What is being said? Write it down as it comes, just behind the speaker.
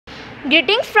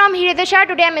Greetings from Heer Haider Shah.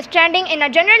 Today I am standing in a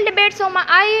general debate. So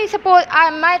I suppose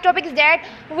my topic is that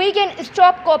we can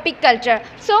stop copy culture.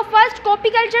 So first,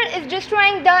 copy culture is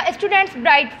destroying the students'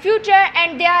 bright future,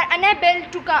 and they are unable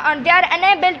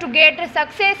to get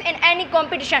success in any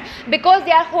competition because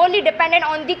they are wholly dependent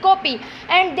on the copy.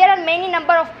 And there are many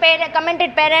number of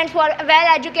commented parents who are well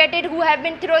educated, who have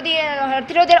been through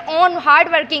their own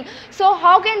hard working. So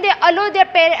how can they allow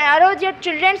their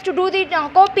children to do the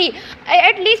copy?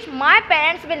 At least my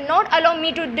parents will not allow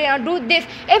me to do this.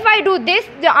 If I do this,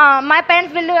 my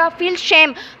parents will feel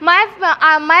shame.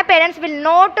 My parents will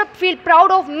not feel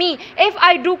proud of me if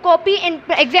I do copy in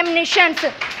examinations.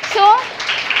 So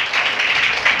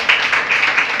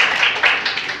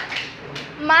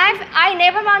I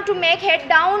never want to make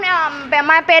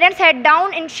my parents head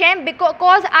down in shame,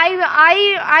 because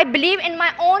I believe in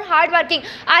my own hard working.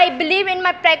 I believe in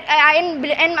my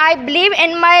I believe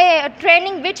in my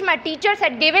training which my teachers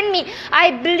had given me.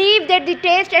 I believe that the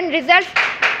test and results.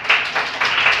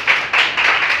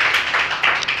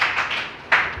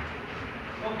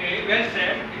 Okay, well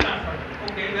said.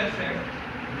 Okay, well said.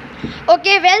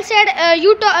 Okay, well said.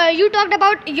 You talked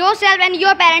about yourself and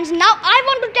your parents. Now I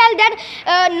want to tell that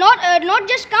not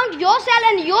just count yourself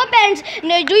and your parents.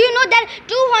 Do you know that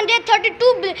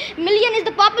 232 million is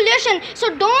the population? So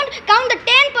don't count the 10%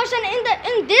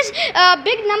 in this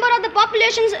big number of the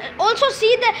populations. Also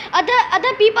see the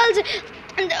other people's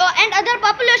and other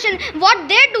population, what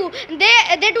they do.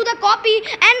 They do the copy,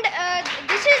 and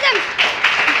this is the.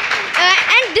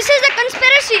 And this is the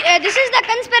conspiracy. This is the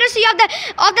conspiracy of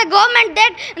the government,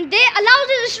 that they allow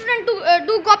the student to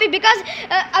do copy, because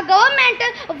a government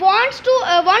wants to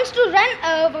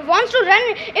run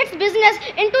its business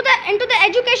into the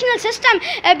educational system,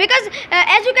 because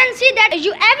as you can see that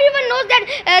everyone knows that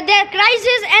there are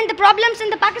crises and the problems in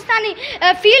the Pakistani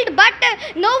field, but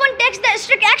no one takes the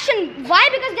strict action. Why?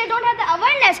 Because they don't have the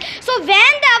awareness. So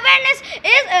when the awareness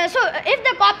is if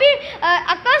the copy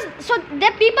occurs, so the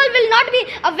people will not be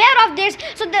aware of this.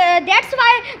 So that's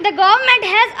why the government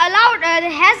has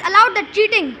allowed the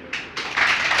cheating.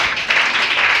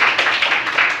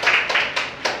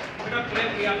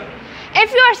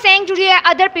 If you are saying to the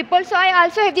other people, so I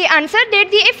also have the answer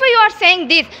that if you are saying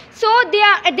this, so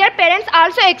their parents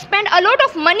also expend a lot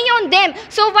of money on them.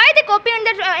 So why they copy in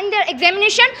their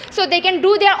examination? So they can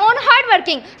do their own hard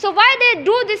working. So why they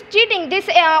do this cheating, this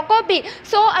copy?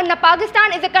 So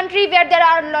Pakistan is a country where there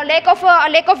are lack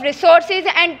of resources,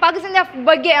 and Pakistan is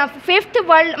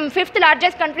the fifth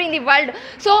largest country in the world.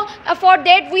 So for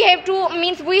that we have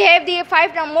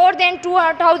more than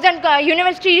 2,000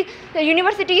 universities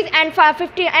and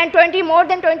 20 more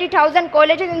than 20,000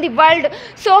 colleges in the world.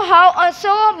 So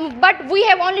but we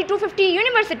have only 250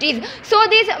 universities. So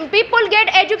these people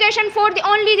get education for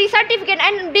only the certificate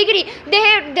and degree.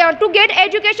 To get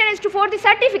education is for the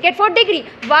certificate, for degree.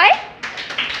 Why?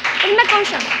 Is my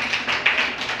question.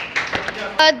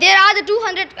 There are the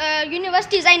 200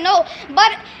 universities, I know,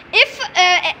 but if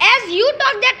as you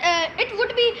talk that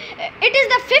it is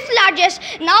the fifth largest.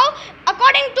 Now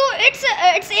according to its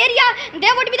area,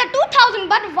 there would be the 2,000,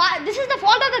 but this is the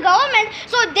fault of the government.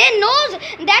 So they knows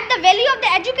that the value of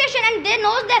the education, and they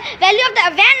knows the value of the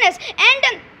awareness,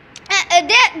 and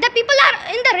the people are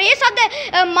in the race of the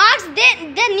marks.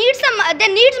 They need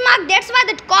marks. That's why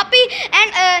they copy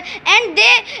and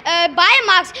they buy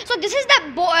marks. So this is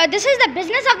the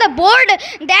business of the board.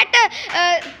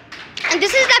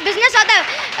 This is the business of the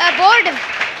board.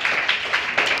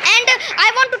 And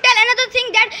I want to tell another thing,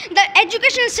 that the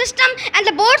education system and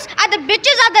the boards are the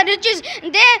bitches of the riches.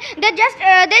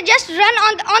 They just run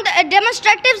on the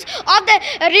demonstratives of the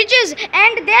riches,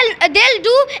 and they'll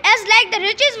do as like the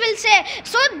riches will say.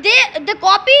 So they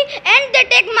copy and they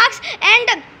take marks,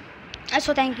 and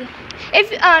so thank you.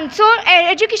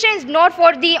 Education is not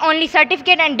for the only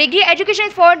certificate and degree. Education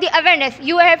is for the awareness.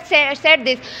 You have said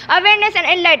this, awareness and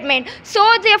enlightenment. So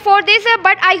for this,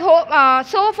 but I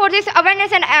hope for this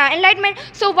awareness and enlightenment.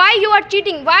 So why you are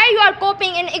cheating? Why you are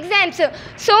copying in exams?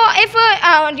 So if I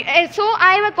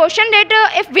have a question that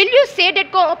if will you say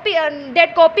that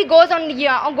copy goes on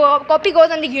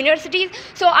the universities?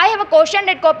 So I have a question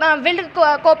that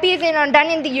copy is done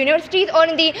in the universities or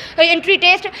in the entry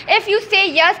test. If you say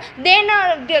yes, then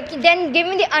give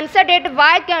me the answer that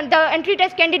why the entry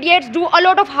test candidates do a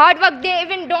lot of hard work. They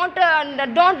even don't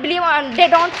believe they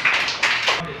don't.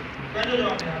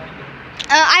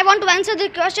 I want to answer the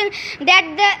question that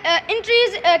the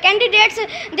entries candidates,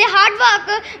 they hard work,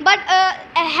 but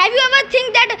have you ever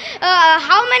think that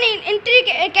how many entry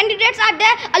candidates are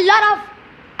there? A lot of.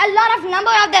 a lot of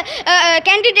number of the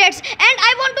candidates. And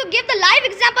I want to give the live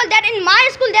example that in my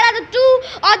school there are the two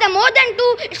or the more than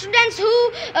two students who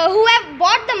have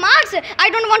bought the marks. I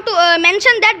don't want to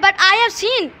mention that, but I have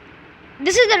seen.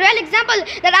 This is the real example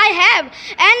that I have.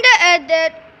 And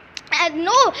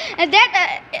know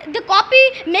that the copy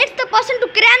makes the person to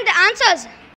cram the answers.